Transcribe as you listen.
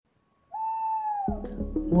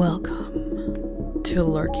Welcome to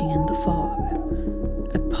Lurking in the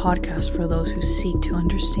Fog, a podcast for those who seek to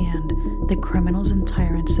understand the criminals and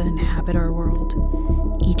tyrants that inhabit our world.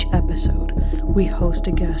 Each episode, we host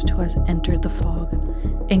a guest who has entered the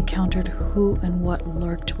fog, encountered who and what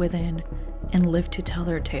lurked within, and lived to tell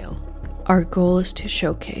their tale. Our goal is to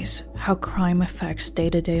showcase how crime affects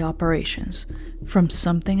day-to-day operations, from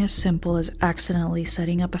something as simple as accidentally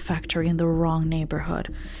setting up a factory in the wrong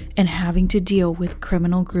neighborhood and having to deal with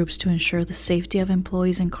criminal groups to ensure the safety of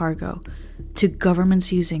employees and cargo, to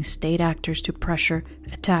governments using state actors to pressure,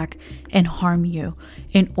 attack, and harm you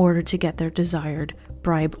in order to get their desired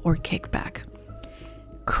bribe or kickback.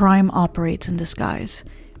 Crime operates in disguise.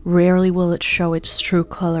 Rarely will it show its true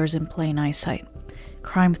colors in plain eyesight.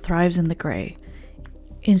 Crime thrives in the gray.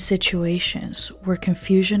 In situations where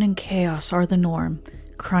confusion and chaos are the norm,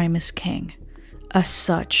 crime is king. As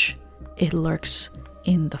such, it lurks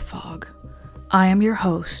in the fog. I am your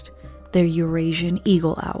host, the Eurasian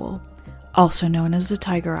Eagle Owl, also known as the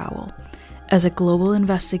Tiger Owl. As a global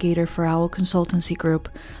investigator for Owl Consultancy Group,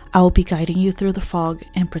 I will be guiding you through the fog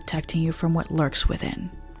and protecting you from what lurks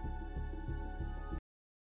within.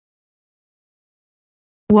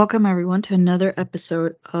 Welcome everyone to another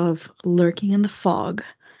episode of Lurking in the Fog.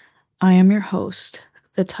 I am your host,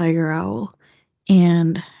 the Tiger Owl,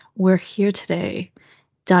 and we're here today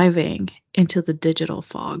diving into the digital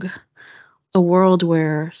fog, a world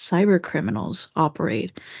where cyber criminals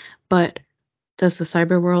operate. But does the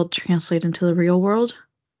cyber world translate into the real world?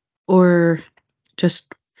 Or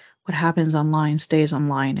just what happens online stays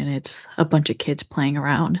online and it's a bunch of kids playing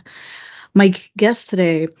around? My guest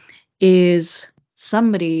today is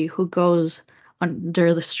somebody who goes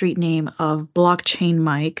under the street name of Blockchain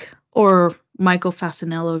Mike, or Michael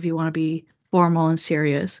Fasanello if you want to be formal and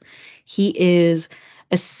serious. He is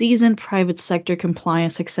a seasoned private sector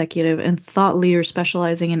compliance executive and thought leader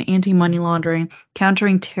specializing in anti-money laundering,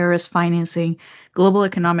 countering terrorist financing, global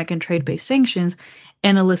economic and trade-based sanctions,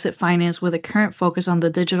 and illicit finance, with a current focus on the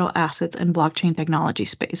digital assets and blockchain technology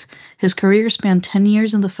space. His career spanned 10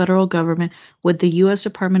 years in the federal government with the U.S.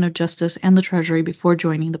 Department of Justice and the Treasury before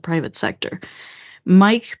joining the private sector.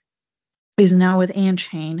 Mike is now with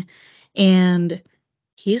Anchain, and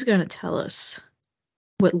he's going to tell us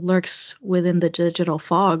what lurks within the digital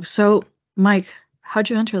fog. So, Mike, how'd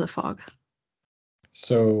you enter the fog?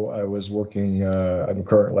 So I was working, I'm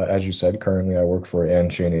currently, as you said, currently I work for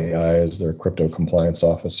Anchain AI as their crypto compliance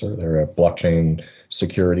officer. They're a blockchain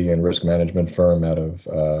security and risk management firm out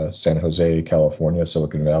of San Jose, California,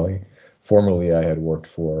 Silicon Valley. Formerly, I had worked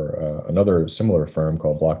for another similar firm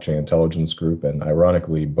called Blockchain Intelligence Group, and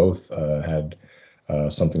ironically, both had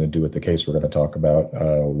something to do with the case we're going to talk about.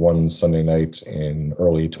 One Sunday night in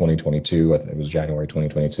early 2022, I think it was January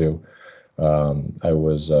 2022, I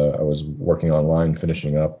was working online,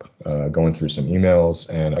 finishing up, going through some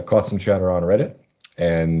emails, and I caught some chatter on Reddit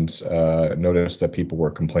and noticed that people were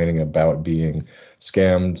complaining about being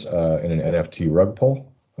scammed in an NFT rug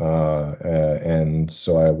pull. And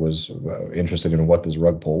so I was interested in what this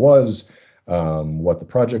rug pull was, what the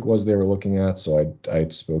project was they were looking at. So I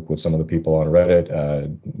spoke with some of the people on Reddit,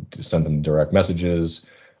 sent them direct messages,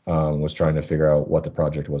 was trying to figure out what the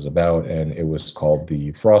project was about, and it was called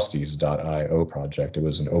the Frosties.io project. It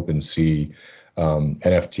was an OpenSea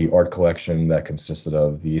NFT art collection that consisted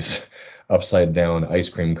of these upside down ice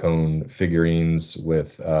cream cone figurines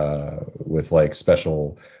with like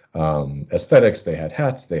special aesthetics. They had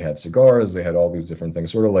hats, they had cigars, they had all these different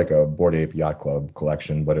things, sort of like a Bored Ape Yacht Club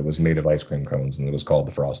collection, but it was made of ice cream cones, and it was called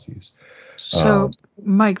the Frosties. So,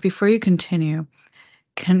 Mike, before you continue,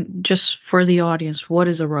 just for the audience, what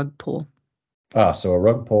is a rug pull? So a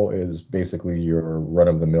rug pull is basically your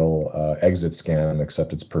run-of-the-mill exit scam,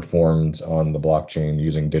 except it's performed on the blockchain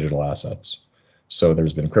using digital assets. So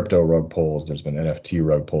there's been crypto rug pulls, there's been NFT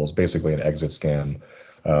rug pulls, basically an exit scam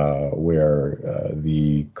where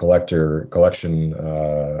the collection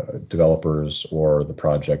developers or the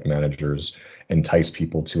project managers entice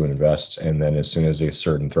people to invest, and then as soon as a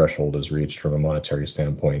certain threshold is reached from a monetary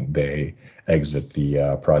standpoint, they exit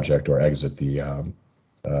the project or exit the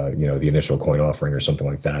the initial coin offering or something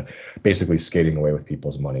like that, basically skating away with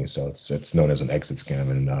people's money. So it's known as an exit scam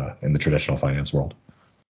in the traditional finance world.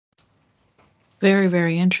 Very,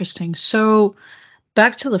 very interesting. So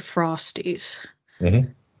back to the Frosties. Mm-hmm.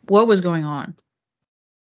 What was going on?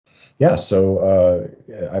 Yeah, so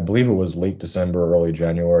I believe it was late December, early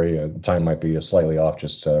January. Time might be slightly off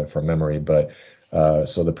just from memory, but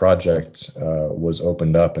so the project was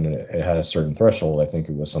opened up, and it had a certain threshold. I think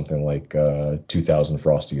it was something like 2,000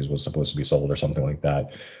 Frosties was supposed to be sold or something like that.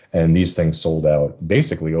 And these things sold out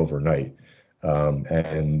basically overnight.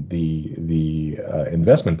 And the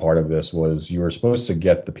investment part of this was you were supposed to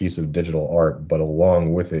get the piece of digital art, but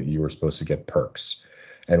along with it, you were supposed to get perks.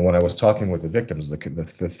 And when I was talking with the victims, the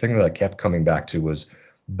thing that I kept coming back to was,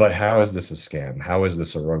 but how is this a scam? How is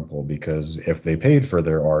this a rug pull? Because if they paid for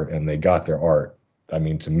their art and they got their art, I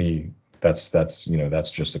mean, to me, that's that's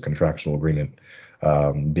just a contractual agreement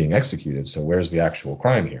being executed. So where's the actual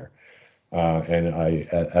crime here? And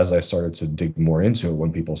as I started to dig more into it,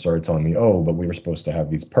 when people started telling me, "Oh, but we were supposed to have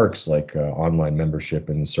these perks like online membership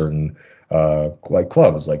in certain like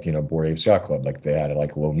clubs, like Bored Apes Yacht Club, like they had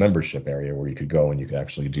like a little membership area where you could go and you could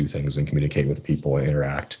actually do things and communicate with people and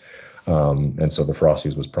interact." And so the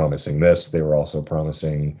Frosties was promising this. They were also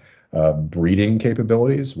promising breeding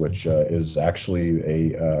capabilities, which is actually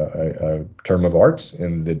a term of art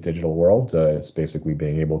in the digital world. It's basically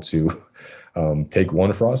being able to take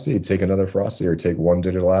one Frosty, take another Frosty, or take one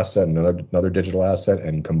digital asset and another digital asset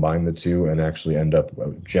and combine the two and actually end up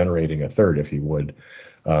generating a third, if you would,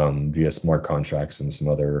 via smart contracts and some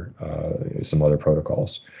other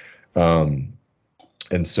protocols. And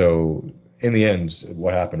so in the end,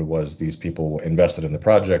 what happened was these people invested in the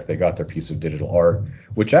project. They got their piece of digital art,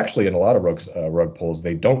 which actually in a lot of rug pulls,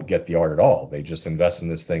 they don't get the art at all. They just invest in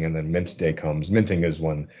this thing, and then mint day comes. Minting is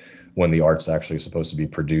when the art's actually supposed to be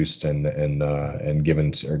produced and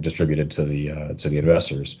given or distributed to the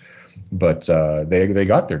investors. But they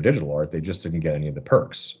got their digital art. They just didn't get any of the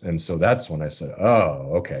perks. And so that's when I said, oh,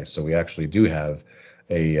 okay, so we actually do have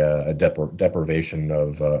a deprivation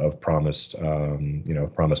of promised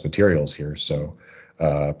promised materials here. So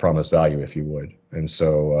promised value, if you would. And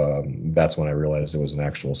so that's when I realized it was an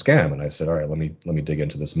actual scam. And I said, all right, let me dig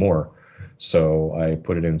into this more. So I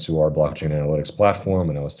put it into our blockchain analytics platform,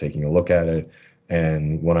 and I was taking a look at it.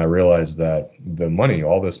 And when I realized that the money,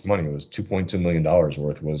 all this money, was $2.2 million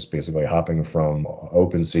worth, was basically hopping from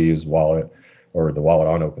OpenSea's wallet, or the wallet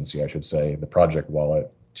on OpenSea, I should say, the project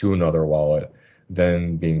wallet, to another wallet,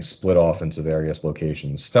 then being split off into various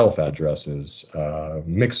locations, stealth addresses,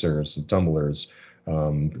 mixers, tumblers, a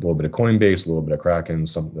little bit of Coinbase, a little bit of Kraken.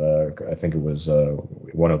 I think it was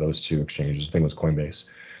one of those two exchanges. I think it was Coinbase.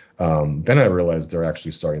 Then I realized they're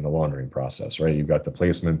actually starting the laundering process, right? You've got the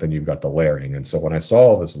placement, then you've got the layering. And so when I saw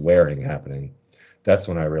all this layering happening, that's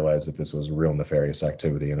when I realized that this was real nefarious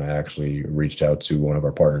activity. And I actually reached out to one of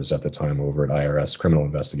our partners at the time over at IRS Criminal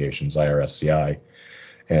Investigations, IRSCI,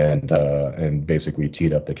 and basically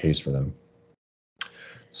teed up the case for them.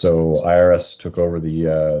 So IRS took over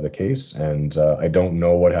the case, and I don't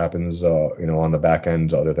know what happens, on the back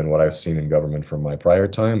end other than what I've seen in government from my prior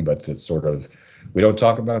time. But it's sort of, we don't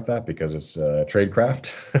talk about that because it's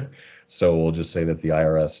tradecraft. So we'll just say that the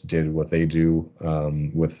IRS did what they do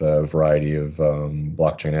with a variety of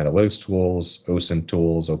blockchain analytics tools, OSINT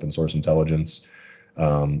tools, open source intelligence,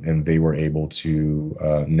 and they were able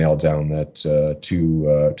to nail down that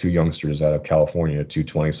two youngsters out of California, two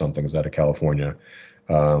 20-somethings out of California,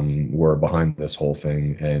 were behind this whole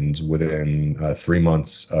thing. And within 3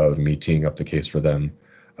 months of me teeing up the case for them,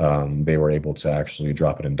 they were able to actually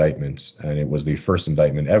drop an indictment. And it was the first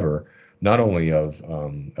indictment ever, not only of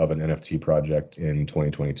an NFT project in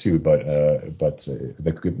 2022, but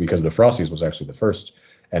because the Frosties was actually the first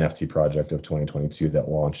NFT project of 2022 that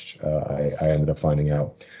launched, I ended up finding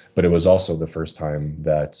out. But it was also the first time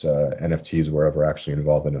that NFTs were ever actually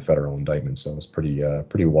involved in a federal indictment. So it was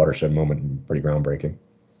pretty watershed moment and pretty groundbreaking.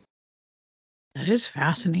 That is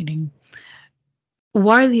fascinating.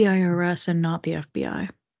 Why the IRS and not the FBI?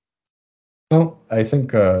 Well, I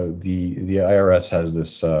think the IRS has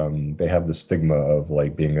this, they have the stigma of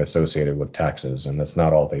like being associated with taxes, and that's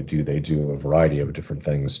not all they do. They do a variety of different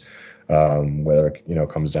things, whether it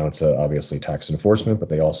comes down to obviously tax enforcement, but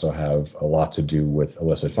they also have a lot to do with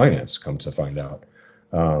illicit finance, come to find out.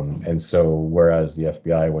 And so whereas the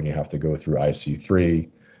FBI, when you have to go through IC3,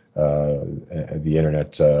 the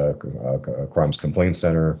Internet Crimes Complaint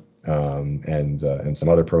Center, and some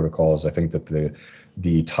other protocols, I think that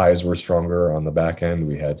the ties were stronger on the back end.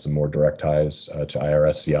 We had some more direct ties to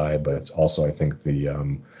IRSCI, but also I think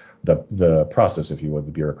the process, if you would,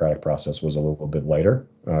 the bureaucratic process, was a little bit lighter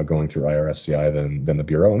going through IRSCI than the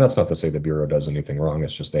Bureau. And that's not to say the Bureau does anything wrong.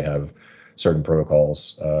 It's just they have certain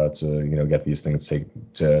protocols to get these things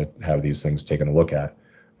to have these things taken a look at.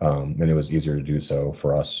 And it was easier to do so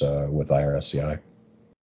for us with IRSCI.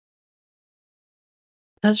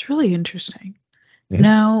 That's really interesting. Mhm.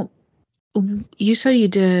 Now, you said you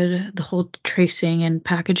did the whole tracing and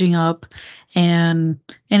packaging up and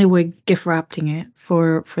anyway gift wrapping it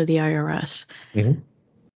for the IRS. Mhm.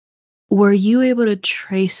 Were you able to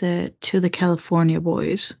trace it to the California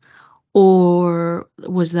boys, or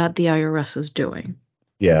was that the IRS's doing?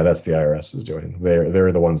 Yeah, that's the IRS is doing.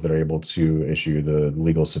 They're the ones that are able to issue the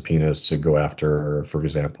legal subpoenas to go after, for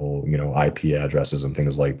example, IP addresses and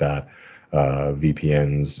things like that,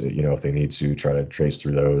 VPNs. If they need to try to trace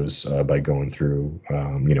through those by going through,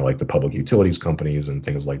 like the public utilities companies and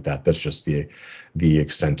things like that. That's just the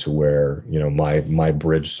extent to where my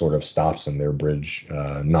bridge sort of stops and their bridge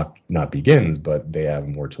not begins, but they have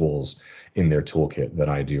more tools in their toolkit than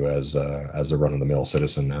I do as a run-of-the-mill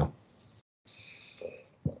citizen now.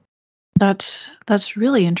 That's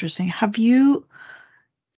really interesting. Have you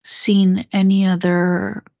seen any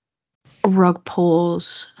other rug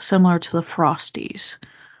pulls similar to the Frosties?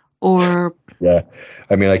 Or Yeah,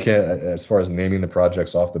 I mean, I can't. As far as naming the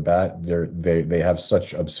projects off the bat, they have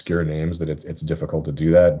such obscure names that it's difficult to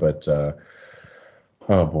do that. But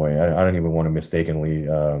oh boy, I don't even want to mistakenly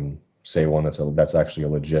say one that's actually a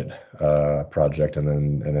legit project, and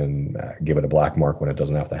then give it a black mark when it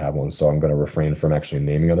doesn't have to have one. So I'm going to refrain from actually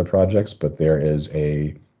naming other projects. But there is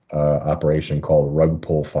a operation called Rug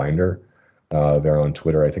Pull Finder. They're on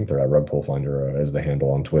Twitter. I think they're at Rug Pull Finder as the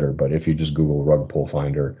handle on Twitter. But if you just Google Rug Pull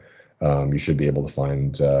Finder, you should be able to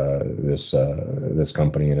find this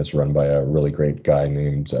company, and it's run by a really great guy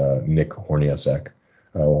named Nick Horniacek,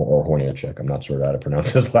 or Horniacek. I'm not sure how to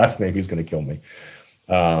pronounce his last name. He's going to kill me.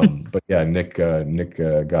 But yeah, Nick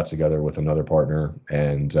got together with another partner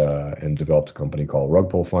and developed a company called Rug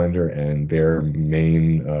Pull Finder, and their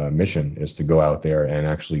main mission is to go out there and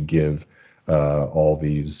actually give all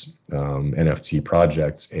these NFT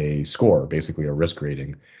projects a score, basically a risk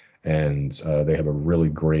rating, and they have a really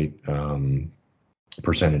great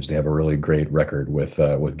percentage. They have a really great record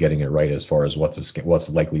with getting it right as far as what's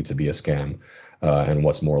likely to be a scam, and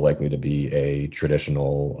what's more likely to be a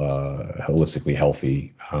traditional, holistically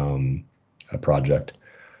healthy project.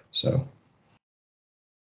 So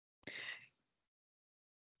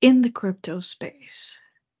in the crypto space,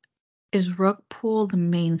 is rug pull the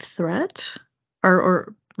main threat?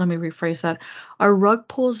 Or let me rephrase that. Are rug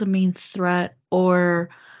pulls the main threat, or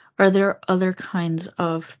are there other kinds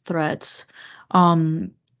of threats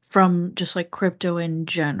from just like crypto in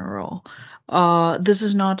general? This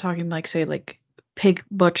is not talking like, say, like pig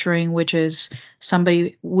butchering, which is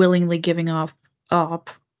somebody willingly giving up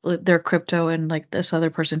their crypto and like this other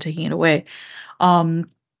person taking it away. Um,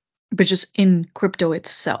 but just in crypto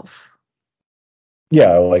itself.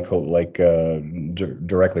 yeah,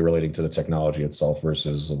 directly relating to the technology itself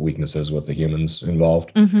versus weaknesses with the humans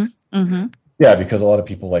involved. Mm-hmm. Mm-hmm. Yeah, because a lot of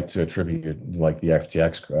people like to attribute like the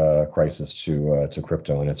FTX crisis to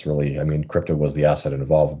crypto, and it's really, I mean, crypto was the asset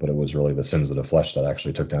involved, but it was really the sins of the flesh that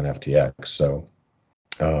actually took down FTX. So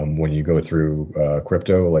when you go through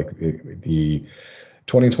crypto, like the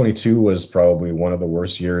 2022 was probably one of the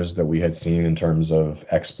worst years that we had seen in terms of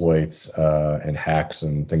exploits and hacks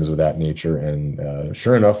and things of that nature. And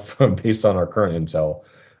sure enough, based on our current intel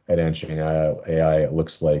at Anchain AI, it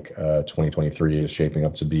looks like 2023 is shaping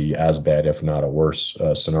up to be as bad, if not a worse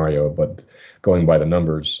scenario. But going by the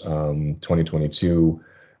numbers, 2022,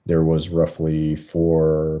 there was roughly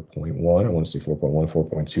 4.1, I want to say 4.1,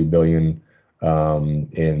 4.2 billion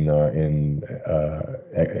in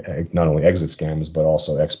not only exit scams but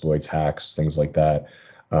also exploits, hacks, things like that.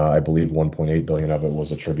 I believe 1.8 billion of it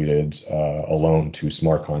was attributed alone to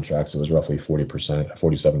smart contracts. It was roughly 40%,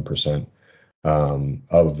 47%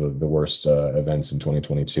 of the worst events in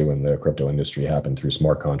 2022 in the crypto industry happened through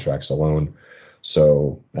smart contracts alone.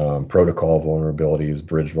 So protocol vulnerabilities,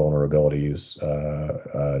 bridge vulnerabilities,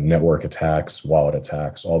 network attacks, wallet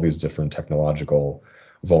attacks, all these different technological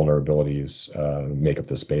vulnerabilities make up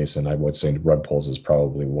the space. And I would say rug pulls is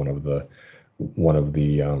probably one of the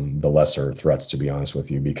lesser threats, to be honest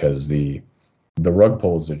with you, because the rug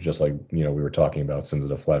pulls are just like we were talking about sins of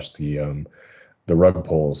the flesh. The rug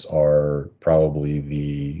pulls are probably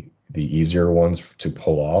the easier ones to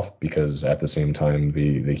pull off, because at the same time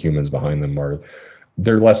the humans behind them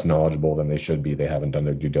they're less knowledgeable than they should be. They haven't done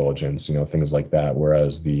their due diligence, things like that.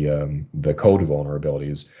 Whereas the code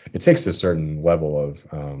vulnerabilities, it takes a certain level of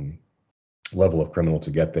criminal to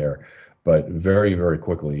get there. But very, very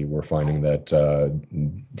quickly, we're finding that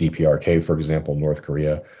DPRK, for example, North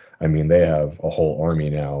Korea, I mean, they have a whole army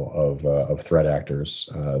now of threat actors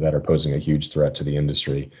that are posing a huge threat to the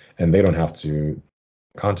industry, and they don't have to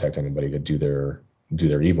contact anybody to do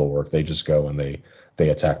their evil work. They just go and they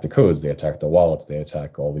attack the codes, they attack the wallets, they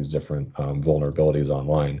attack all these different vulnerabilities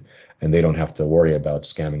online, and they don't have to worry about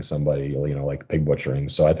scamming somebody, like pig butchering.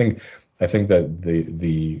 So I think that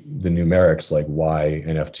the numerics, like why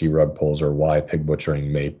NFT rug pulls or why pig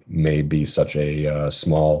butchering may be such a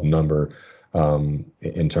small number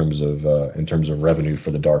in terms of revenue for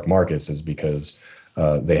the dark markets, is because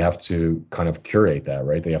they have to kind of curate that,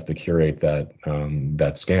 right? They have to curate that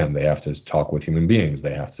scam. They have to talk with human beings.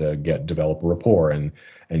 They have to develop a rapport and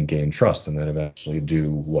gain trust, and then eventually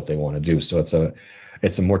do what they want to do. So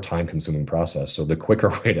it's a more time consuming process. So the quicker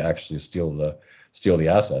way to actually steal the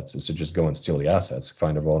assets is to just go and steal the assets,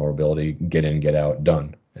 find a vulnerability, get in, get out,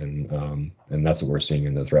 done. And that's what we're seeing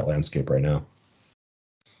in the threat landscape right now.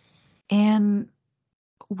 And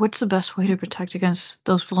what's the best way to protect against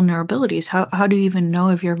those vulnerabilities? How do you even know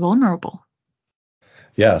if you're vulnerable?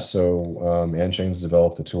 Yeah, so Anchain's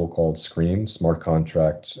developed a tool called Scream, Smart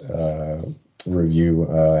Contract Review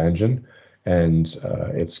Engine, and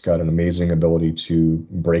it's got an amazing ability to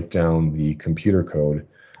break down the computer code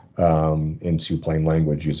into plain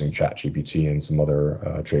language using ChatGPT and some other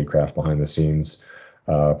tradecraft behind the scenes,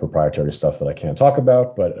 proprietary stuff that I can't talk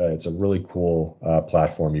about, but it's a really cool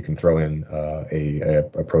platform. You can throw in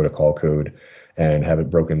a protocol code and have it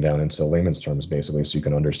broken down into layman's terms, basically, so you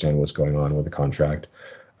can understand what's going on with the contract,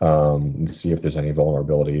 to see if there's any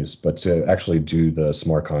vulnerabilities, but to actually do the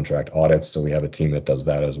smart contract audits. So we have a team that does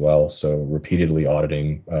that as well. So repeatedly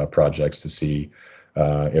auditing projects to see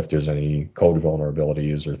if there's any code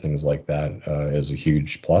vulnerabilities or things like that is a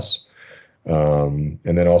huge plus. And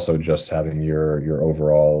then also just having your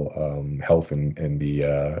overall health in the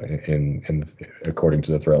in according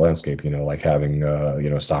to the threat landscape, like having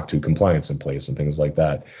SOC 2 compliance in place and things like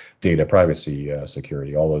that, data privacy,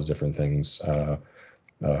 security, all those different things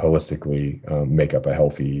holistically make up a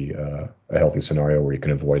healthy scenario where you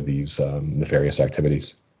can avoid these nefarious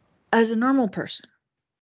activities. As a normal person,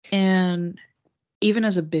 and even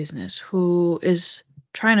as a business who is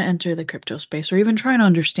trying to enter the crypto space or even trying to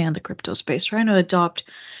understand the crypto space, trying to adopt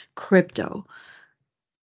crypto,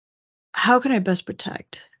 how can I best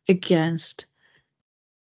protect against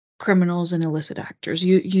criminals and illicit actors?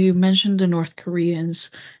 You mentioned the North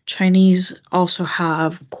Koreans. Chinese also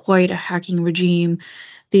have quite a hacking regime.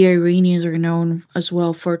 The Iranians are known as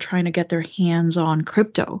well for trying to get their hands on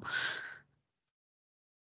crypto.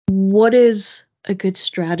 What is a good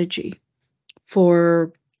strategy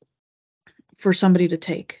for somebody to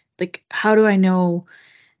take? Like, how do I know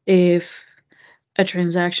if a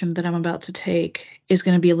transaction that I'm about to take is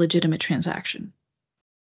going to be a legitimate transaction?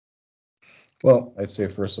 Well, I'd say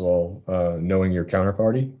first of all, knowing your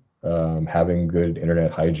counterparty, having good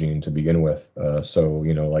internet hygiene to begin with. So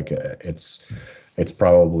like it's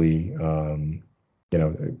probably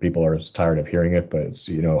people are tired of hearing it, but it's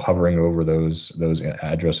hovering over those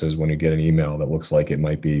addresses when you get an email that looks like it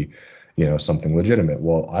might be something legitimate.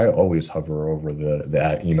 Well, I always hover over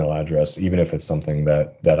that email address, even if it's something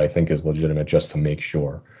that I think is legitimate, just to make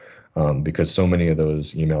sure. Because so many of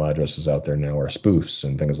those email addresses out there now are spoofs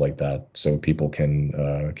and things like that. So people can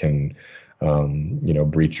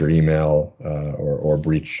breach your email or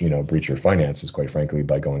breach your finances, quite frankly,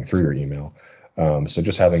 by going through your email. So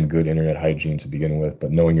just having good internet hygiene to begin with,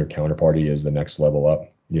 but knowing your counterparty is the next level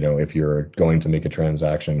up. If you're going to make a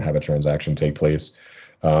transaction, have a transaction take place,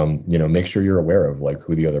 make sure you're aware of like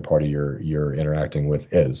who the other party you're interacting with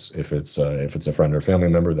is. If it's a friend or family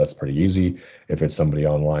member, that's pretty easy. If it's somebody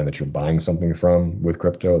online that you're buying something from with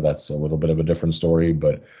crypto, that's a little bit of a different story.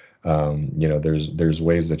 But there's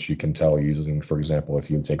ways that you can tell using, for example,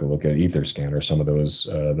 if you take a look at Etherscan or some of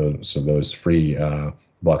those free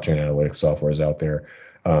blockchain analytics softwares out there.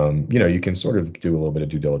 You can sort of do a little bit of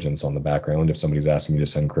due diligence on the background. If somebody's asking you to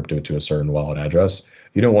send crypto to a certain wallet address,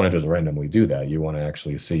 you don't want to just randomly do that. You want to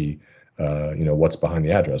actually see, what's behind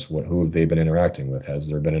the address. Who have they been interacting with? Has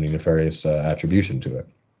there been any nefarious attribution to it?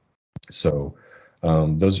 So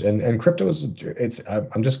those and crypto is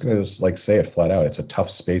I'm just going to like say it flat out. It's a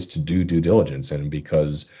tough space to do due diligence in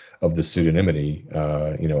because of the pseudonymity,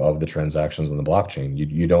 of the transactions on the blockchain.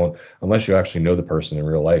 You don't, unless you actually know the person in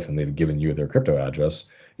real life and they've given you their crypto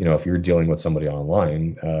address. If you're dealing with somebody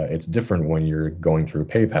online, it's different when you're going through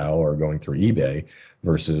PayPal or going through eBay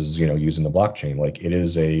versus using the blockchain. Like it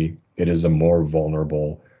is a more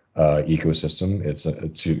vulnerable ecosystem. It's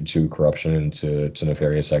to corruption and to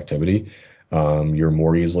nefarious activity. You're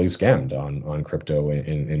more easily scammed on crypto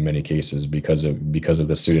in many cases because of the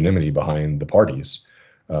pseudonymity behind the parties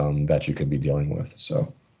that you could be dealing with.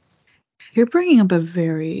 So You're bringing up a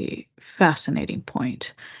very fascinating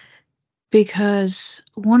point because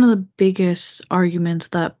one of the biggest arguments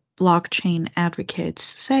that blockchain advocates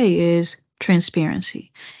say is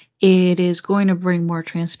transparency. It is going to bring more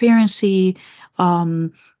transparency.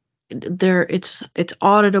 Um, it's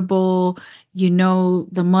auditable.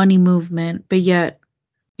 The money movement, but yet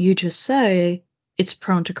you just say it's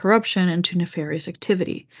prone to corruption and to nefarious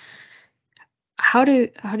activity. How do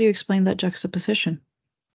you explain that juxtaposition?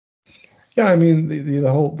 Yeah, I mean the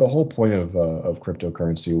whole point of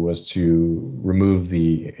cryptocurrency was to remove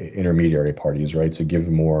the intermediary parties, right? To give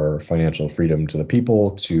more financial freedom to the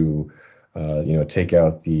people, to take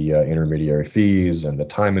out the intermediary fees and the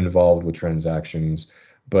time involved with transactions.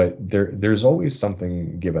 But there's always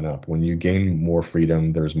something given up. When you gain more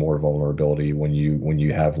freedom, there's more vulnerability. When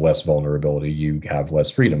you have less vulnerability, you have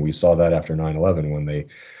less freedom. We saw that after 9/11 when they,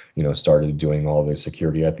 started doing all the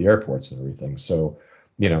security at the airports and everything. So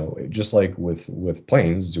just like with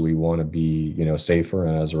planes, do we want to be, safer?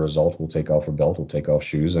 And as a result, we'll take off our belt, we'll take off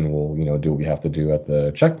shoes, and we'll, do what we have to do at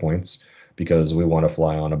the checkpoints because we want to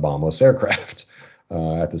fly on a bombless aircraft.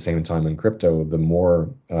 At the same time, in crypto, the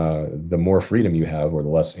more freedom you have, or the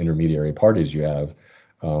less intermediary parties you have,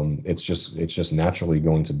 it's just naturally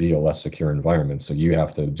going to be a less secure environment. So you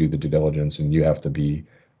have to do the due diligence, and you have to be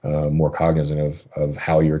more cognizant of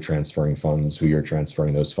how you're transferring funds, who you're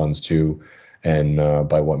transferring those funds to, and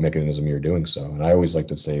by what mechanism you're doing so. And I always like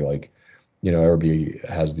to say, like, everybody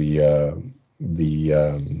has the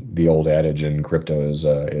old adage in crypto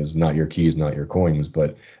is not your keys, not your coins,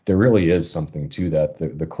 but there really is something to that.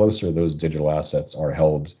 The closer those digital assets are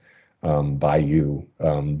held by you,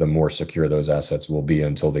 the more secure those assets will be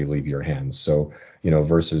until they leave your hands. So,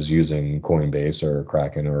 versus using Coinbase or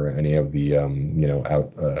Kraken or any of the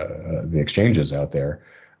the exchanges out there,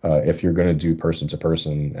 if you're going to do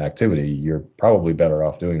person-to-person activity, you're probably better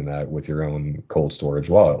off doing that with your own cold storage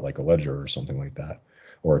wallet, like a Ledger or something like that,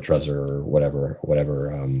 or a Trezor, or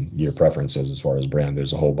whatever your preference is as far as brand.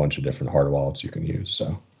 There's a whole bunch of different hard wallets you can use.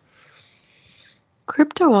 So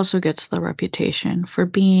Crypto also gets the reputation for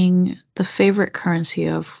being the favorite currency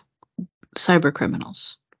of cyber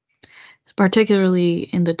criminals, particularly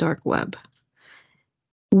in the dark web.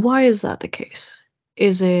 Why is that the case?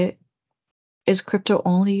 Is it is crypto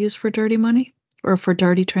only used for dirty money or for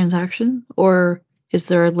dirty transaction, or is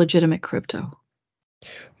there a legitimate crypto?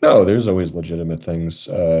 no, there's always legitimate things.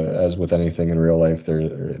 As with anything in real life,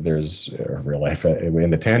 there's real life in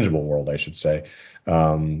the tangible world, I should say.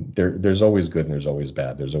 There's always good and there's always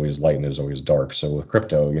bad. There's always light and there's always dark. So with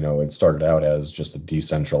crypto, it started out as just a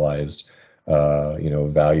decentralized,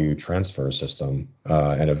 value transfer system,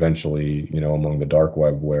 and eventually, among the dark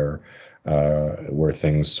web, where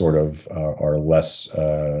things sort of are less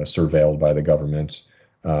surveilled by the government,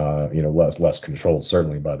 less controlled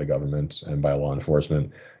certainly by the government and by law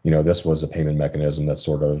enforcement. This was a payment mechanism that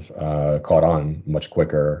sort of caught on much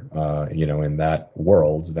quicker, in that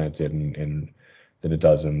world than it did than it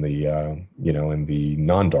does in the in the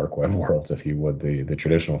non-dark web world, if you would, the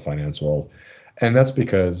traditional finance world. And that's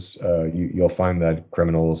because you'll find that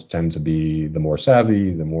criminals tend to be the more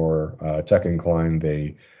savvy, the more tech inclined.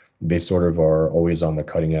 They sort of are always on the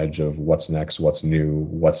cutting edge of what's next, what's new,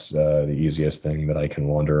 what's the easiest thing that I can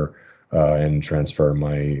launder and transfer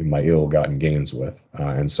my ill-gotten gains with.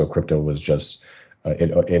 And so crypto was just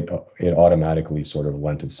it automatically sort of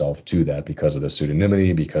lent itself to that because of the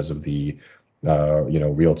pseudonymity, because of the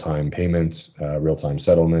real-time payments, real-time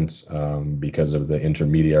settlements, because of the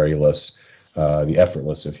intermediary-less, the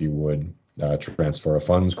effortless, if you would, transfer of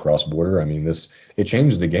funds cross-border. I mean, it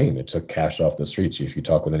changed the game. It took cash off the streets. If you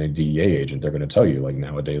talk with any DEA agent, they're going to tell you, like,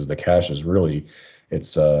 nowadays the cash is really,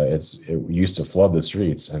 it used to flood the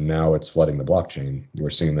streets, and now it's flooding the blockchain. We're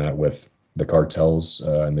seeing that with the cartels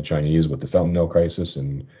and the Chinese with the fentanyl crisis,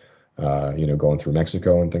 and going through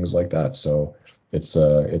Mexico and things like that. So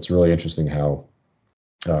it's really interesting how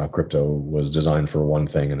crypto was designed for one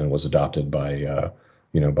thing and then was adopted by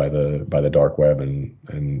the dark web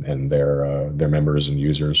and their members and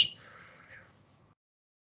users.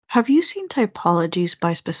 Have you seen typologies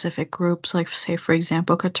by specific groups? Like, say, for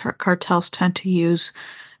example, cartels tend to use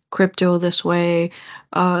crypto this way.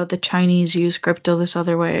 The Chinese use crypto this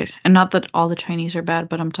other way. And not that all the Chinese are bad,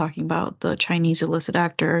 but I'm talking about the Chinese illicit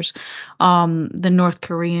actors. The North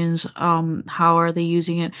Koreans, how are they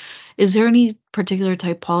using it? Is there any particular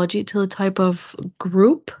typology to the type of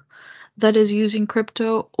group that is using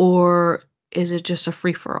crypto, or is it just a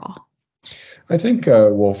free for all? I think,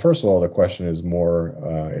 well, first of all, the question is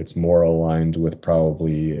it's more aligned with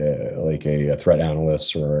probably like a threat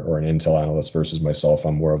analyst or an intel analyst versus myself.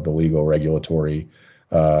 I'm more of the legal regulatory,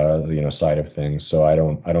 side of things. So I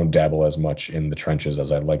don't dabble as much in the trenches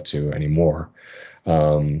as I'd like to anymore.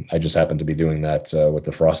 I just happened to be doing that with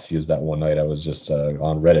the Frosties that one night. I was just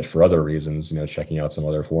on Reddit for other reasons, checking out some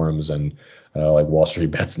other forums and like Wall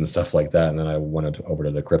Street bets and stuff like that. And then I went over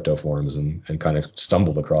to the crypto forums and kind of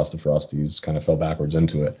stumbled across the Frosties, kind of fell backwards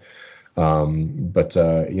into it. But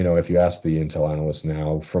if you ask the Intel analysts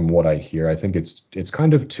now, from what I hear, I think it's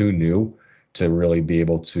kind of too new to really be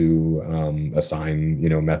able to assign,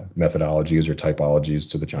 methodologies or typologies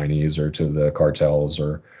to the Chinese or to the cartels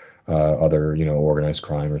or other, organized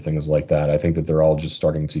crime or things like that. I think that they're all just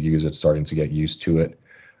starting to use it, starting to get used to it,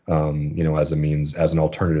 as an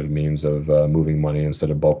alternative means of moving money instead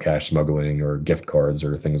of bulk cash smuggling or gift cards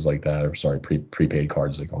or things like that, or sorry, prepaid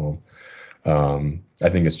cards they call them. I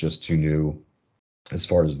think it's just too new as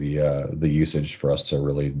far as the usage for us to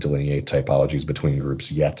really delineate typologies between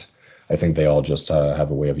groups yet. I think they all just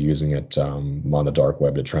have a way of using it on the dark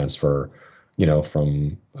web to transfer,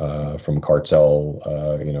 from cartel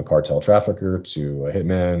trafficker to a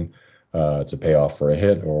hitman to pay off for a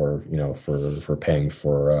hit, or for paying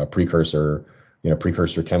for precursor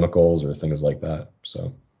chemicals or things like that.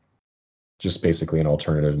 So just basically an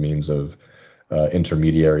alternative means of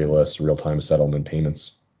intermediary-less real-time settlement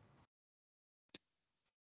payments.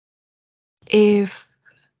 If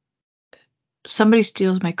somebody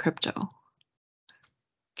steals my crypto,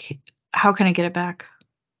 how can I get it back?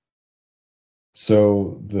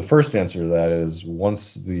 So the first answer to that is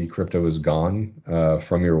once the crypto is gone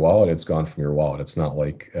from your wallet, it's gone from your wallet. It's not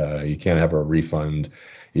like you can't have a refund,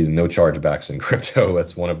 no chargebacks in crypto.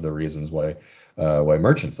 That's one of the reasons why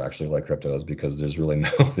merchants actually like crypto, is because there's really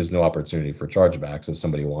there's no opportunity for chargebacks. If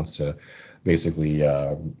somebody wants to basically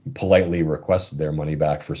politely request their money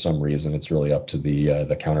back for some reason, it's really up to the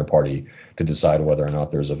counterparty to decide whether or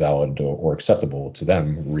not there's a valid or acceptable to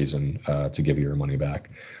them reason to give you your money back.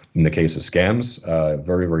 In the case of scams,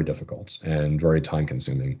 very, very difficult and very time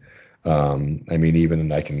consuming.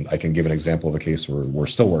 Even I can give an example of a case we're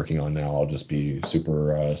still working on now. I'll just be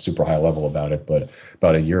super high level about it. But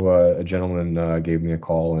about a year ago, a gentleman gave me a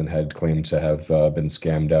call and had claimed to have been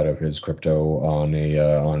scammed out of his crypto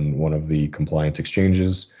on one of the compliant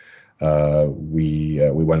exchanges. We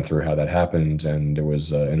went through how that happened, and there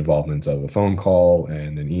was involvement of a phone call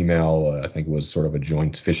and an email. I think it was sort of a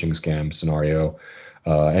joint phishing scam scenario.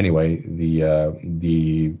 Anyway,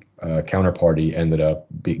 the counterparty ended up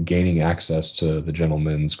gaining access to the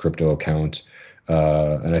gentleman's crypto account,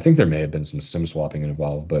 and I think there may have been some SIM swapping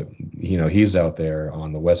involved. But he's out there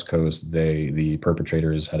on the West Coast. The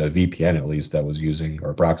perpetrators had a VPN, at least, that was using,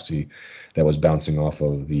 or proxy, that was bouncing off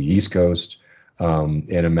of the East Coast.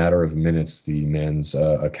 In a matter of minutes, the man's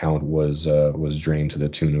account was drained to the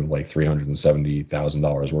tune of like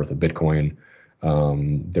 $370,000 worth of Bitcoin.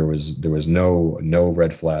 There was no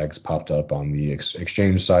red flags popped up on the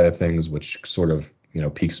exchange side of things, which sort of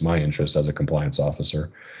piques my interest as a compliance officer.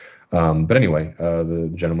 But anyway, the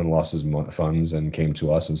gentleman lost his funds and came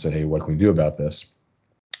to us and said, "Hey, what can we do about this?"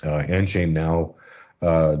 Anchain now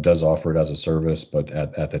does offer it as a service, but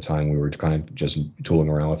at the time we were kind of just tooling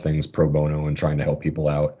around with things pro bono and trying to help people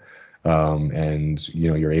out. And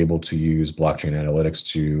you're able to use blockchain analytics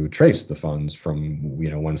to trace the funds from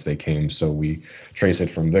whence they came. So we trace it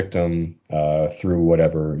from victim through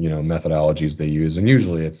whatever methodologies they use, and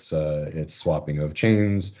usually it's swapping of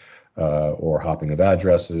chains or hopping of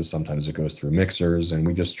addresses. Sometimes it goes through mixers, and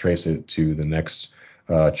we just trace it to the next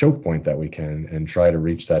choke point that we can, and try to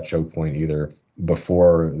reach that choke point either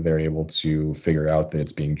before they're able to figure out that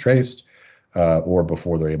it's being traced, or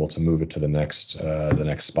before they're able to move it to the next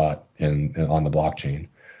spot and on the blockchain.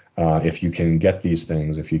 If you can get these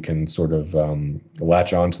things, if you can sort of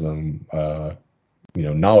latch onto them,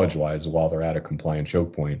 knowledge-wise, while they're at a compliant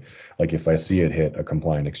choke point, like if I see it hit a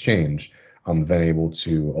compliant exchange, I'm then able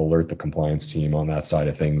to alert the compliance team on that side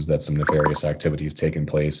of things that some nefarious activity has taken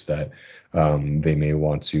place, that they may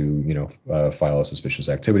want to, file a suspicious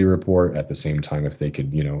activity report. At the same time, if they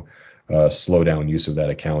could, slow down use of that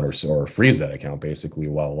account, or freeze that account basically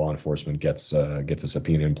while law enforcement gets a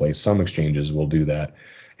subpoena in place. Some exchanges will do that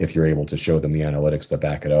if you're able to show them the analytics that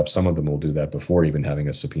back it up. Some of them will do that before even having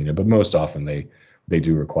a subpoena, but most often they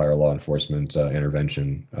do require law enforcement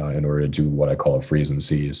intervention in order to do what I call a freeze and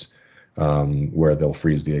seize, where they'll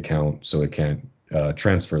freeze the account so it can't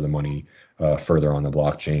transfer the money further on the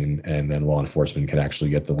blockchain, and then law enforcement can actually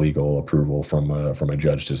get the legal approval from a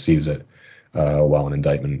judge to seize it while an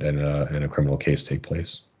indictment and a criminal case take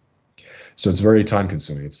place. So it's very time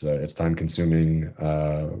consuming. It's time consuming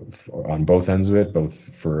on both ends of it, both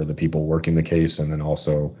for the people working the case and then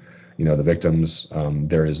also, the victims.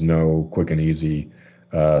 There is no quick and easy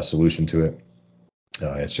solution to it.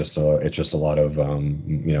 It's just a lot of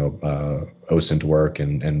OSINT work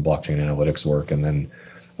and blockchain analytics work, and then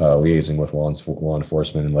liaising with law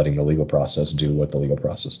enforcement and letting the legal process do what the legal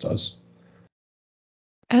process does.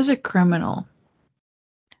 As a criminal,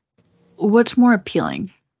 what's more appealing,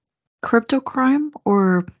 crypto crime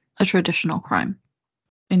or a traditional crime,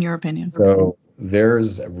 in your opinion? So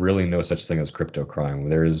There's really no such thing as crypto crime.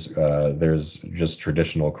 There's just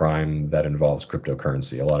traditional crime that involves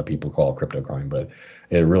cryptocurrency. A lot of people call it crypto crime, but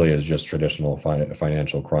it really is just traditional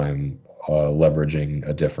financial crime leveraging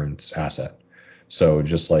a different asset. So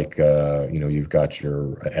just like you've got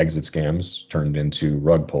your exit scams turned into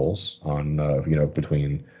rug pulls on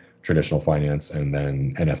between traditional finance and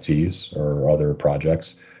then NFTs or other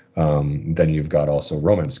projects. Then you've got also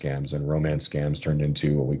romance scams, and romance scams turned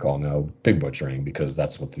into what we call now pig butchering, because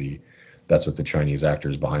that's what the Chinese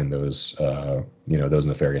actors behind those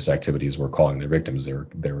nefarious activities were calling their victims. They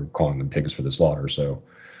were calling them pigs for the slaughter, so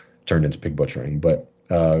turned into pig butchering. But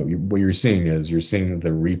what you're seeing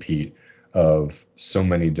the repeat of so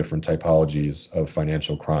many different typologies of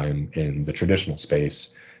financial crime in the traditional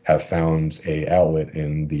space have found a outlet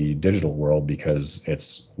in the digital world because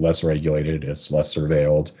it's less regulated, it's less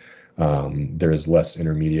surveilled, there's less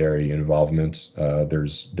intermediary involvement,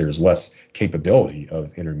 there's less capability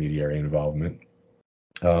of intermediary involvement.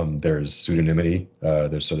 There's pseudonymity,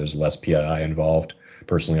 there's less PII involved,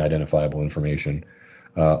 personally identifiable information.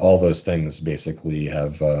 All those things basically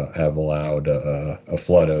have allowed a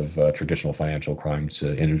flood of traditional financial crime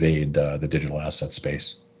to invade the digital asset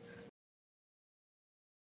space.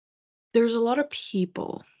 There's a lot of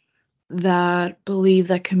people that believe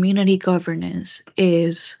that community governance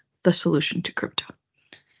is the solution to crypto.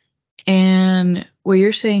 And what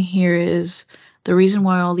you're saying here is the reason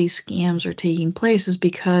why all these scams are taking place is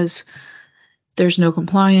because there's no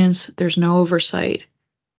compliance, there's no oversight.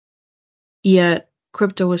 Yet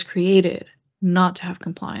crypto was created not to have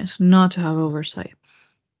compliance, not to have oversight.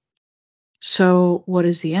 So what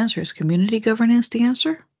is the answer? Is community governance the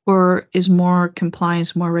answer? Or is more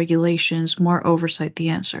compliance, more regulations, more oversight the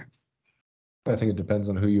answer? I think it depends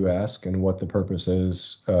on who you ask and what the purpose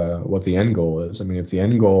is, what the end goal is. I mean, if the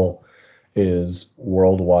end goal is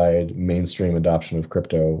worldwide mainstream adoption of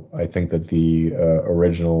crypto, I think that the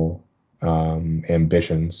original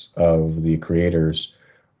ambitions of the creators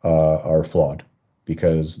are flawed,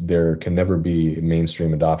 because there can never be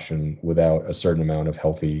mainstream adoption without a certain amount of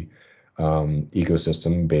healthy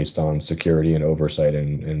ecosystem based on security and oversight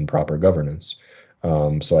and proper governance.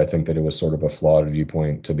 So I think that it was sort of a flawed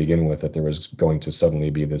viewpoint to begin with, that there was going to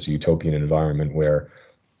suddenly be this utopian environment where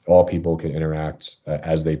all people could interact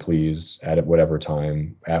as they please at whatever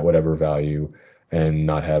time, at whatever value, and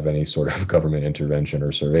not have any sort of government intervention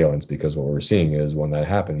or surveillance. Because what we're seeing is when that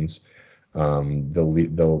happens,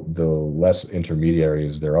 the less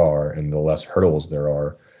intermediaries there are and the less hurdles there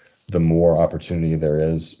are, the more opportunity there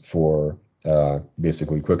is for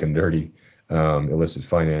basically quick and dirty illicit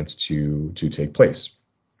finance to take place.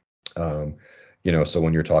 So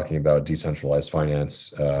when you're talking about decentralized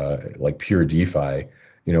finance, like pure DeFi,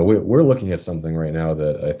 we're looking at something right now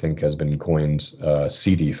that I think has been coined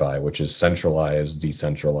CDFI, which is centralized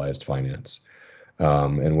decentralized finance.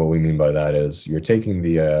 And what we mean by that is you're taking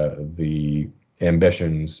the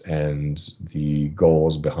ambitions and the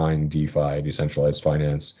goals behind DeFi, decentralized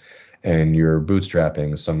finance, and you're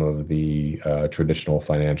bootstrapping some of the traditional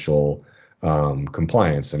financial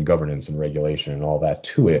compliance and governance and regulation and all that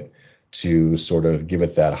to it, to sort of give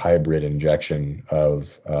it that hybrid injection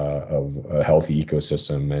of a healthy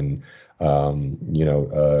ecosystem and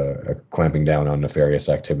clamping down on nefarious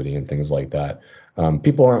activity and things like that.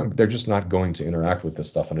 They're just not going to interact with this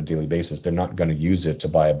stuff on a daily basis. They're not going to use it to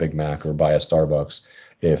buy a Big Mac or buy a Starbucks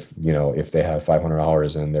if they have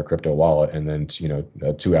 $500 in their crypto wallet, and then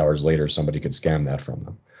 2 hours later somebody could scam that from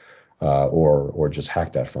them, or just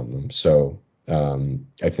hack that from them. So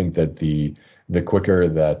I think that the quicker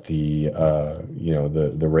that the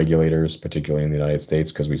regulators, particularly in the United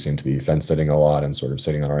States, because we seem to be fence sitting a lot and sort of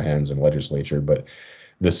sitting on our hands in legislature, but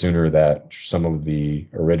the sooner that some of the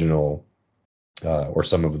original or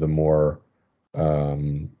some of the more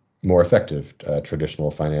effective traditional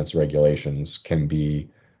finance regulations can be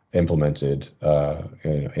implemented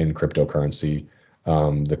in cryptocurrency,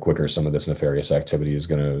 the quicker some of this nefarious activity is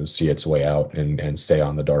going to see its way out and stay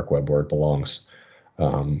on the dark web where it belongs.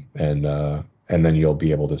 And then you'll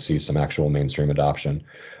be able to see some actual mainstream adoption.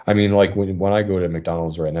 I mean, like when I go to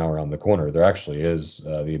McDonald's right now around the corner, there actually is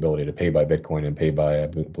the ability to pay by Bitcoin and pay by, I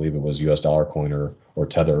believe it was US dollar coin or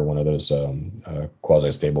Tether, one of those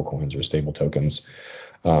quasi stable coins or stable tokens.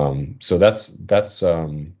 So that's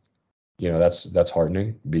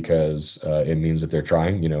heartening, because it means that they're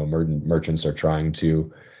trying. Merchants are trying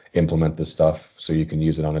to implement this stuff so you can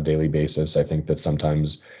use it on a daily basis. I think that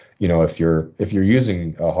sometimes, if you're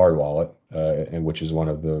using a hard wallet, and which is one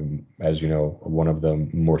of the, as you know, one of the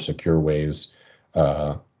more secure ways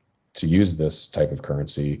to use this type of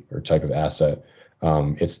currency or type of asset,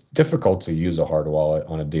 It's difficult to use a hard wallet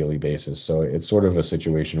on a daily basis. So it's sort of a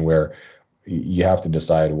situation where you have to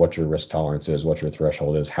decide what your risk tolerance is, what your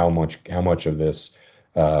threshold is, how much of this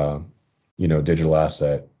digital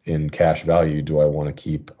asset in cash value do I want to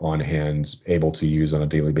keep on hand, able to use on a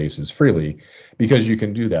daily basis freely, because you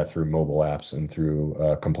can do that through mobile apps and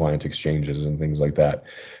through compliant exchanges and things like that.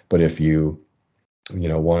 But if you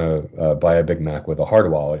want to buy a Big Mac with a hard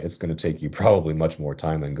wallet, it's going to take you probably much more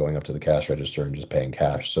time than going up to the cash register and just paying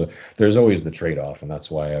cash. So there's always the trade-off, and that's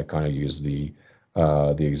why I kind of use the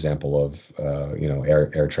example of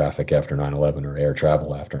air traffic after 9/11 or air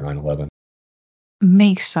travel after 9/11.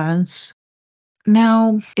 Makes sense.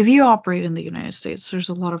 Now, if you operate in the United States, there's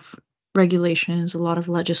a lot of regulations, a lot of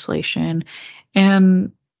legislation,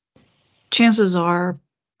 and chances are,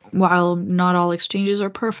 while not all exchanges are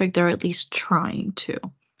perfect, they're at least trying to.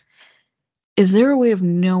 Is there a way of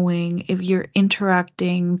knowing if you're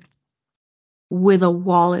interacting with a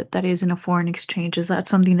wallet that is in a foreign exchange? Is that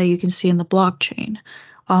something that you can see in the blockchain?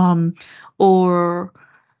 Um, or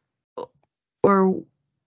or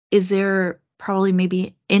is there probably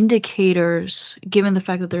maybe indicators, given the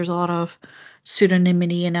fact that there's a lot of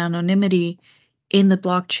pseudonymity and anonymity in the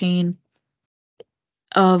blockchain,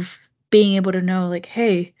 of being able to know, like,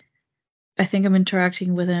 hey, I think I'm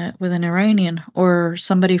interacting with an Iranian or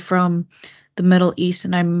somebody from the Middle East,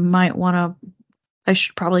 and I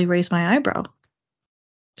should probably raise my eyebrow.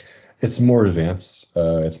 It's more advanced.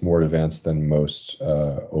 It's more advanced than most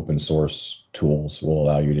open source tools will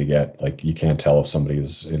allow you to get. Like, you can't tell if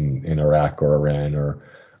somebody's in Iraq or Iran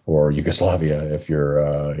or Yugoslavia if you're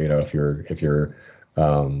if you're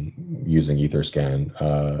using Etherscan.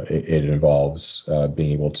 It involves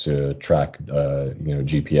being able to track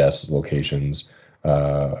GPS locations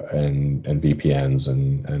and VPNs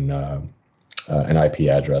and IP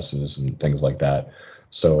addresses and things like that.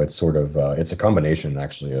 So it's sort of it's a combination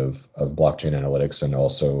actually of blockchain analytics and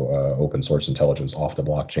also open source intelligence off the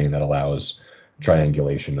blockchain that allows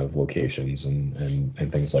triangulation of locations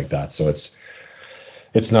and things like that. So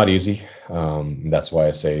it's not easy. That's why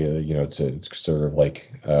I say to sort of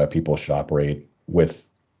like people should operate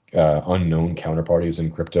with unknown counterparties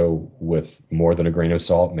in crypto with more than a grain of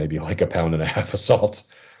salt, maybe like a pound and a half of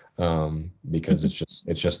salt, because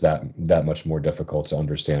it's just that much more difficult to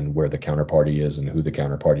understand where the counterparty is and who the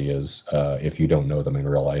counterparty is if you don't know them in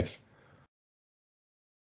real life,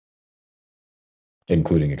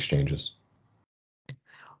 including exchanges.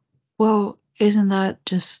 Well, isn't that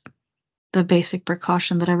just the basic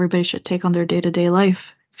precaution that everybody should take on their day-to-day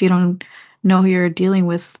life? If you don't know who you're dealing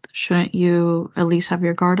with, shouldn't you at least have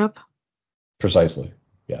your guard up? Precisely.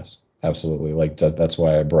 Yes, absolutely. Like that's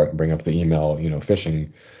why I bring up the email,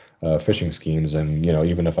 phishing schemes. And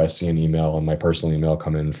even if I see an email on my personal email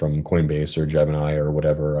come in from Coinbase or Gemini or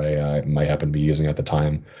whatever I might happen to be using at the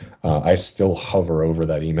time, I still hover over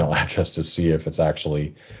that email address to see if it's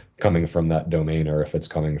actually coming from that domain or if it's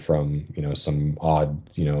coming from some odd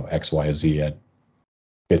XYZ at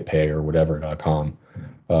BitPay or whatever.com.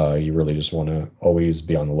 You really just want to always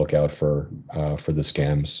be on the lookout for the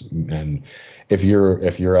scams. And if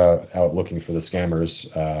you're out looking for the scammers,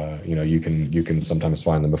 you can sometimes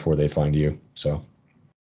find them before they find you. So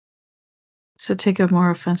So take a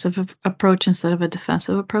more offensive approach instead of a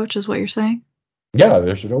defensive approach, is what you're saying? yeah,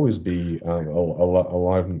 there should always be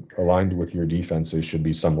aligned with your defenses should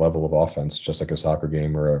be some level of offense, just like a soccer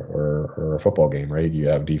game or a football game, right? You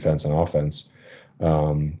have defense and offense,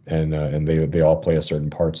 and they all play a certain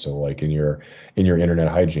part. So like in your internet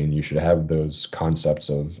hygiene, you should have those concepts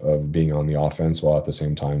of being on the offense while at the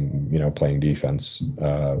same time playing defense.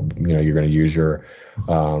 You're going to use your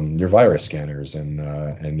virus scanners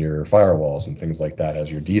and your firewalls and things like that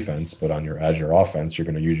as your defense, but as your offense, you're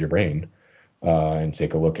going to use your brain and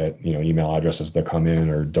take a look at email addresses that come in,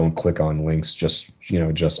 or don't click on links just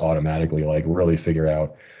automatically. Like, really figure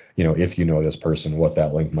out if you know this person, what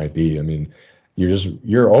that link might be. I mean,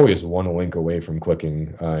 you're always one link away from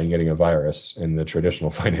clicking and getting a virus in the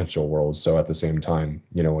traditional financial world. So at the same time,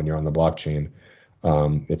 when you're on the blockchain,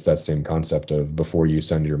 it's that same concept of, before you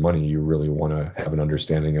send your money, you really want to have an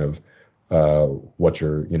understanding of what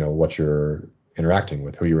you're interacting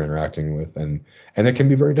with, who you're interacting with, and it can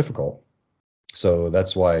be very difficult. So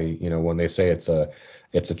that's why, when they say it's a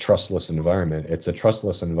trustless environment, it's a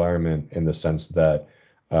trustless environment in the sense that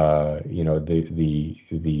the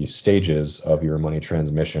stages of your money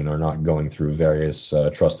transmission are not going through various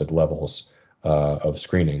trusted levels of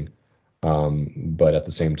screening. But at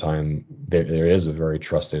the same time, there is a very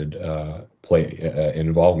trusted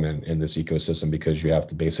involvement in this ecosystem, because you have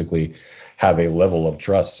to basically have a level of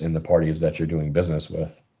trust in the parties that you're doing business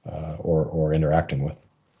with or interacting with.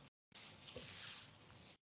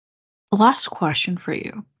 Last question for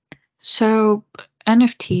you. So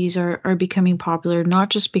NFTs are becoming popular not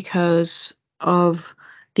just because of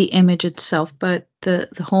the image itself, but the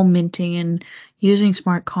whole minting and using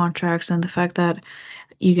smart contracts and the fact that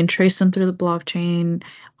you can trace them through the blockchain.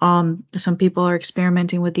 Some people are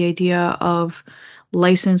experimenting with the idea of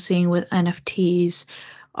licensing with NFTs.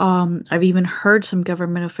 I've even heard some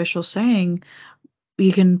government officials saying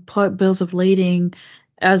you can put bills of lading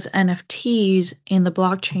as NFTs in the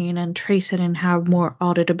blockchain and trace it and have more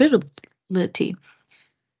auditability.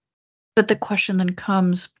 But the question then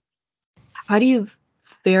comes, how do you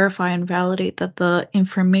verify and validate that the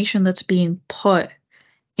information that's being put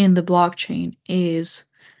in the blockchain is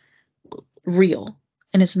real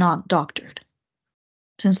and it's not doctored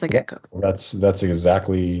since the Yeah, get-go? that's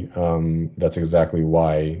exactly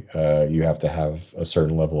why you have to have a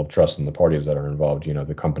certain level of trust in the parties that are involved.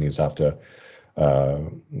 The companies have to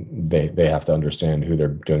they have to understand who they're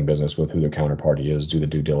doing business with, who their counterparty is, do the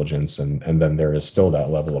due diligence, and then there is still that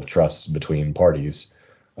level of trust between parties,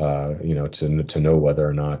 to know whether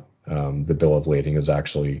or not the bill of lading is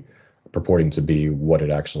actually purporting to be what it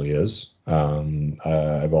actually is.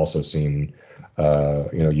 I've also seen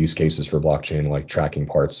use cases for blockchain like tracking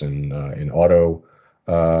parts in auto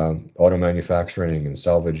manufacturing and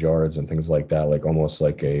salvage yards and things like that, like almost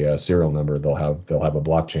like a serial number. They'll have a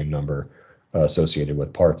blockchain number associated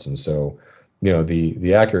with parts, and so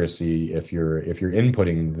the accuracy, if you're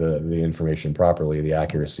inputting the information properly, the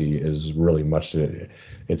accuracy is really much,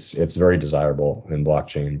 it's very desirable in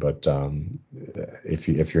blockchain. But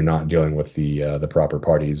if you're not dealing with the proper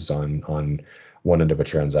parties on one end of a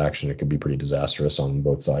transaction, it could be pretty disastrous on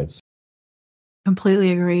both sides.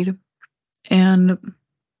 Completely agreed. And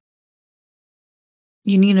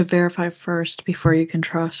you need to verify first before you can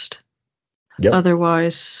trust. Yep.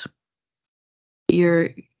 Otherwise, you're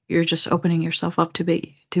just opening yourself up to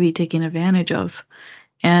be taken advantage of.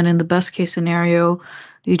 And in the best case scenario,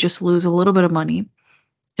 you just lose a little bit of money.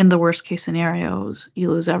 In the worst case scenarios, you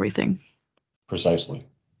lose everything. Precisely.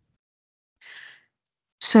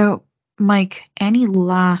 So, Mike, any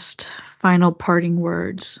last final parting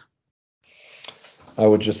words? I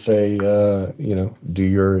would just say, do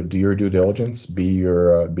your due diligence, be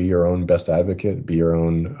your own best advocate, be your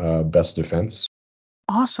own best defense.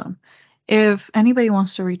 Awesome. If anybody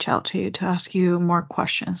wants to reach out to you to ask you more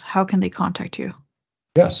questions, how can they contact you?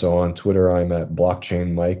 Yeah, so on Twitter, I'm at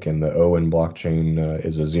Blockchain Mike, and the O in blockchain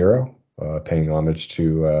is a zero, paying homage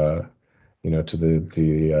to the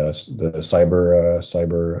cyber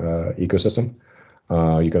ecosystem.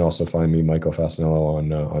 You can also find me, Michael Fasanello, on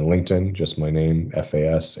LinkedIn, just my name,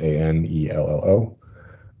 Fasanello,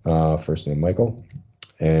 first name Michael.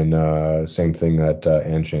 And same thing at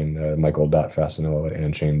Anchain, Michael.Fasanello at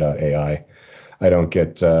Anchain.ai. I don't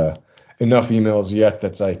get enough emails yet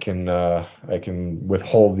that I can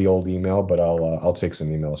withhold the old email, but I'll take some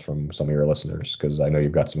emails from some of your listeners, because I know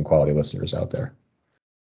you've got some quality listeners out there.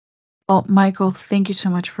 Well, Michael, thank you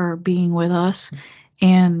so much for being with us.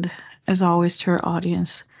 And as always, to our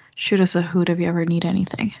audience, shoot us a hoot if you ever need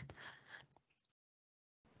anything.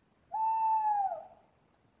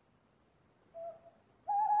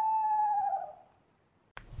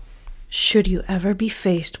 Should you ever be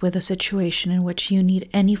faced with a situation in which you need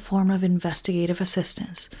any form of investigative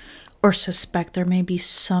assistance, or suspect there may be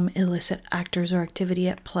some illicit actors or activity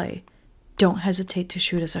at play, don't hesitate to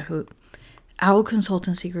shoot us a hoot. Owl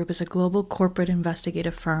Consultancy Group is a global corporate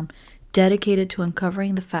investigative firm dedicated to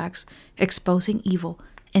uncovering the facts, exposing evil,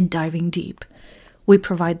 and diving deep. We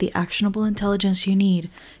provide the actionable intelligence you need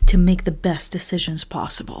to make the best decisions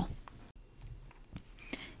possible.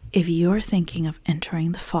 If you're thinking of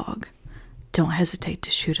entering the fog, don't hesitate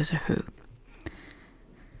to shoot us a hoot.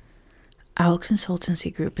 Owl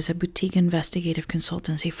Consultancy Group is a boutique investigative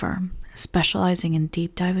consultancy firm specializing in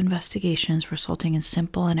deep dive investigations resulting in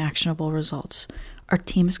simple and actionable results. Our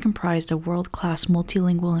team is comprised of world-class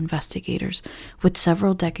multilingual investigators with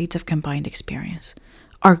several decades of combined experience.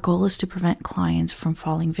 Our goal is to prevent clients from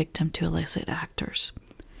falling victim to illicit actors.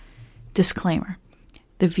 Disclaimer: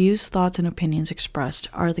 the views, thoughts, and opinions expressed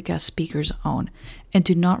are the guest speaker's own and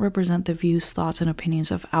do not represent the views, thoughts, and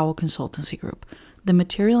opinions of Owl Consultancy Group. The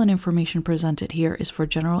material and information presented here is for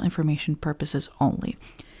general information purposes only.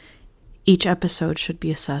 Each episode should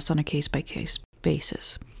be assessed on a case-by-case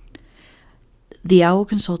basis. The Owl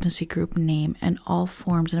Consultancy Group name and all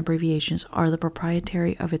forms and abbreviations are the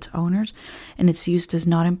proprietary of its owners, and its use does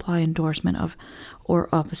not imply endorsement of or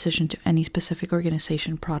opposition to any specific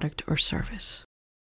organization, product, or service.